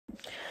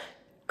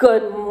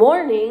Good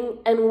morning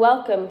and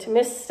welcome to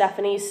Miss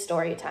Stephanie's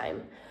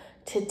Storytime.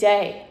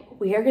 Today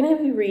we are going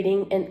to be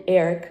reading an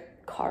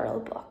Eric Carle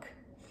book.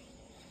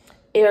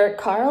 Eric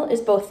Carle is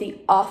both the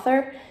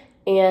author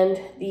and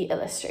the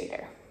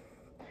illustrator.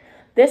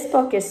 This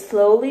book is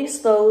Slowly,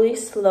 Slowly,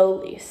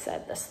 Slowly,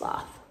 said the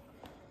sloth.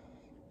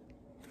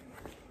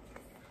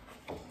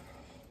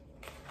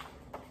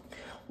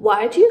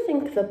 Why do you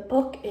think the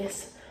book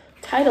is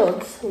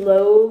titled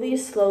Slowly,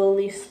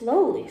 Slowly,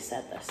 Slowly,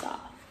 said the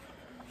sloth.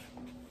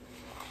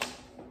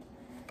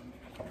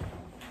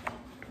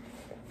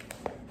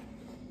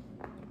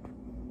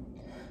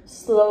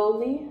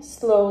 Slowly,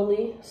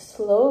 slowly,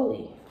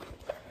 slowly,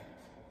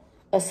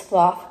 a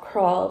sloth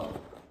crawled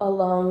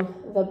along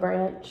the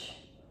branch.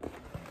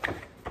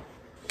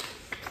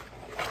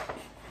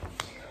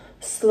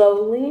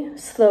 Slowly,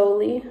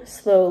 slowly,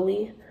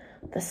 slowly,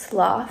 the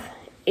sloth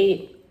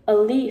ate a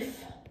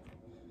leaf.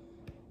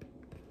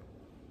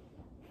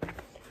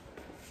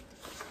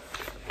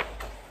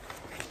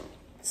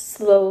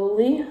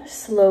 Slowly,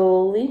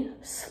 slowly,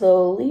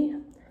 slowly,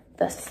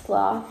 the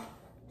sloth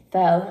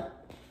fell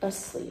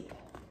asleep.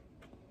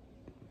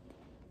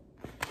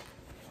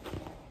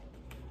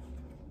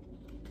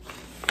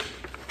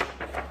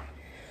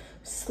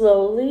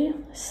 Slowly,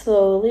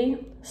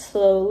 slowly,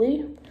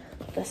 slowly,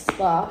 the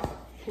sloth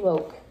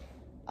woke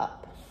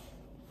up.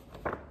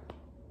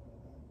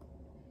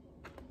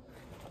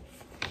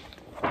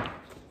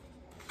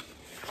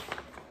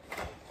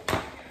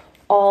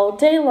 All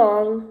day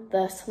long,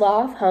 the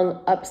sloth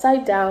hung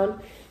upside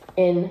down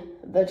in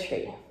the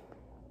tree.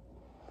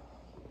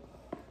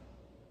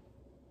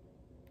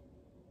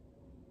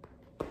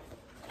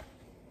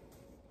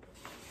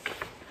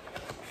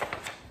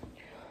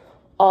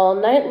 All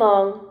night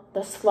long,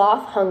 the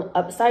sloth hung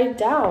upside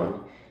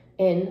down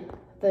in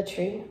the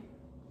tree.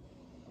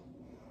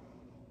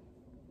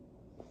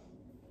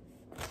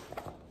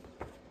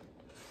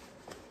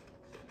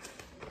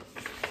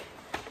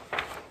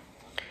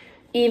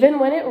 Even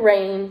when it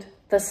rained,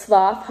 the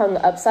sloth hung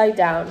upside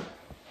down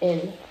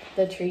in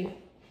the tree.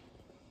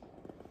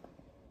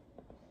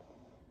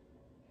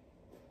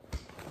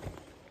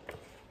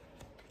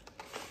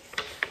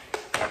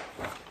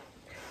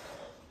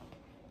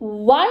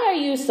 "Why are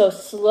you so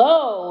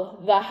slow?"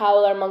 the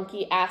howler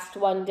monkey asked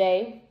one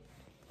day.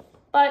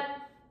 But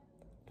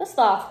the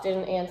sloth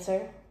didn't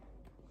answer.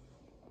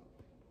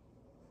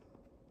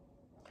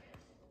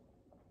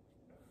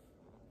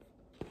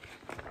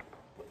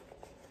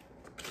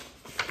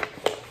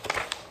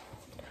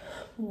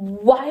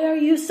 "Why are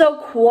you so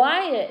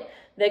quiet?"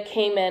 the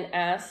caiman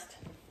asked.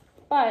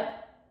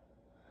 But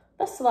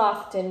the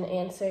sloth didn't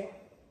answer.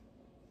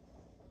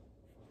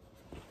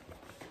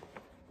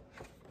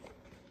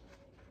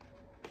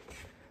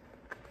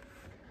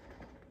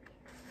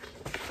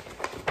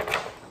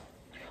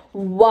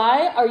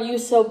 "Why are you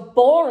so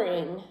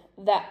boring?"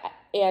 the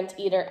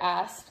anteater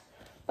asked,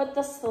 but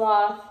the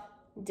sloth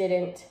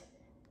didn't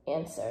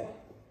answer.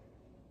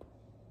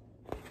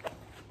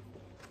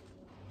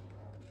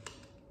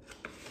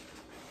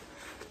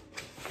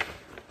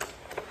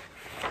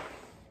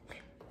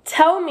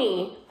 "Tell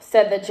me,"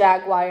 said the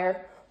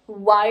jaguar,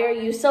 "why are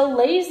you so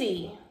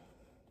lazy?"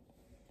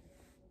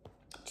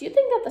 Do you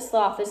think that the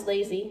sloth is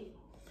lazy?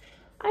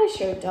 I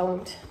sure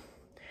don't.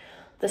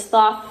 The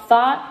sloth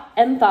thought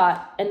and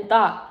thought and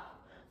thought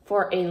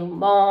for a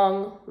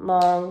long,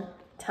 long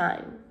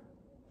time.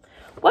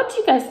 What do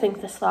you guys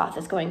think the sloth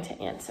is going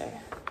to answer?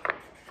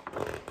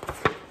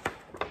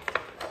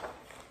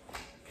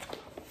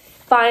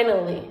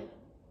 Finally,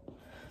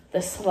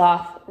 the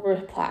sloth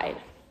replied,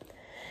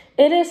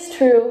 "It is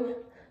true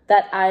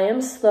that I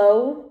am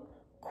slow,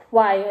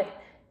 quiet,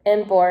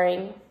 and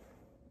boring.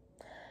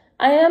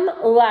 I am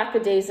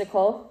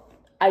lackadaisical,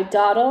 I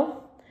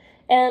dawdle,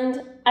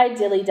 and I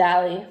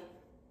dilly-dally.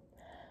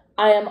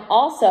 I am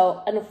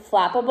also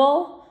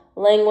unflappable,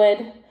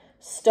 languid,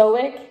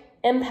 stoic,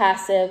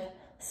 impassive,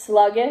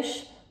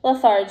 sluggish,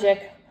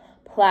 lethargic,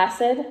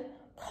 placid,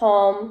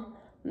 calm,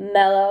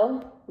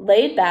 mellow,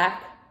 laid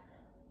back,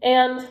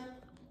 and,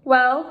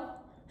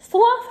 well,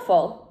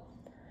 slothful.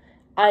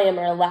 I am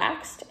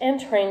relaxed and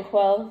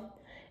tranquil,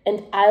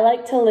 and I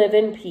like to live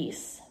in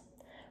peace.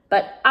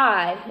 But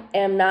I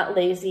am not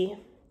lazy."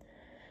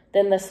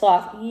 Then the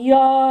sloth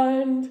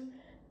yawned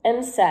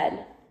and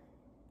said,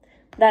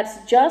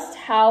 "That's just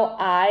how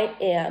I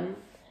am.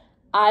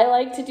 I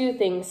like to do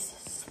things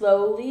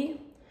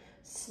slowly,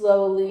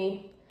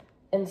 slowly,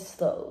 and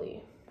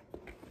slowly."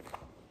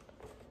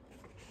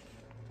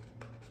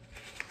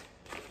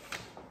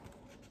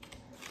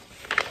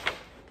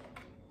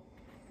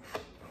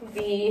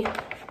 The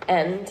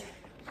end.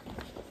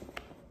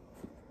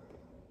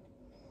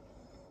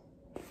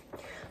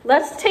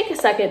 Let's take a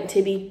second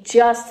to be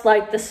just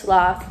like the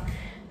sloth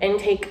and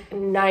take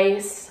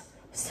nice,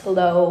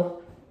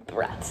 slow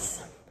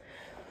breaths.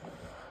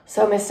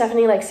 So Miss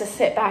Stephanie likes to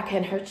sit back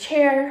in her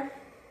chair.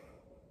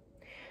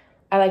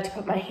 I like to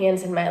put my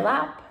hands in my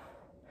lap.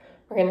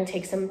 We're going to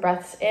take some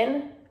breaths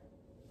in.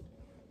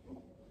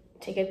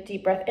 Take a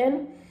deep breath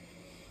in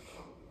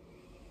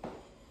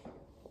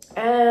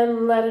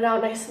And let it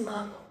out nice and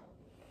long.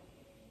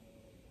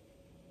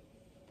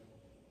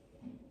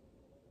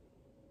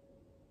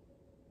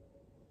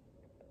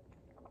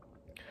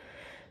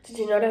 Did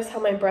you notice how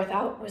my breath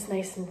out was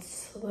nice and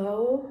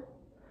slow?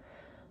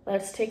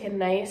 Let's take a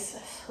nice,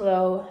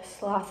 slow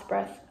sloth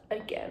breath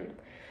again.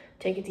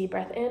 Take a deep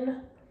breath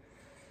in.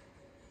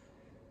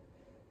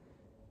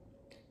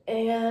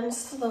 And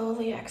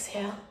slowly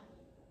exhale.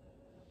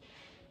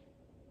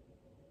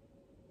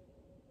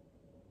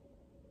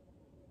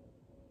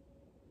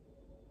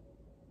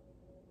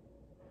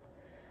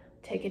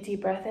 Take a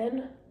deep breath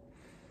in.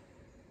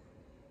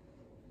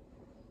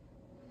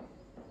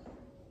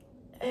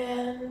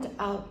 And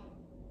out.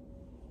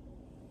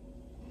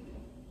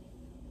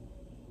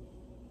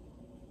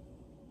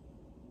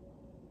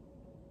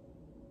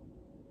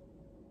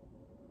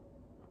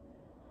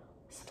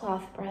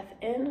 Sloth breath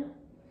in.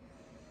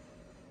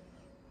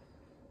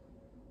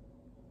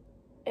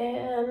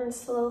 And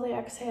slowly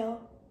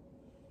exhale.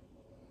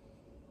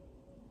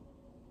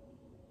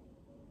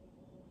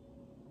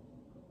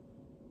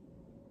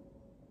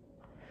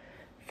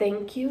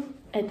 Thank you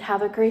and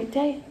have a great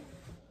day.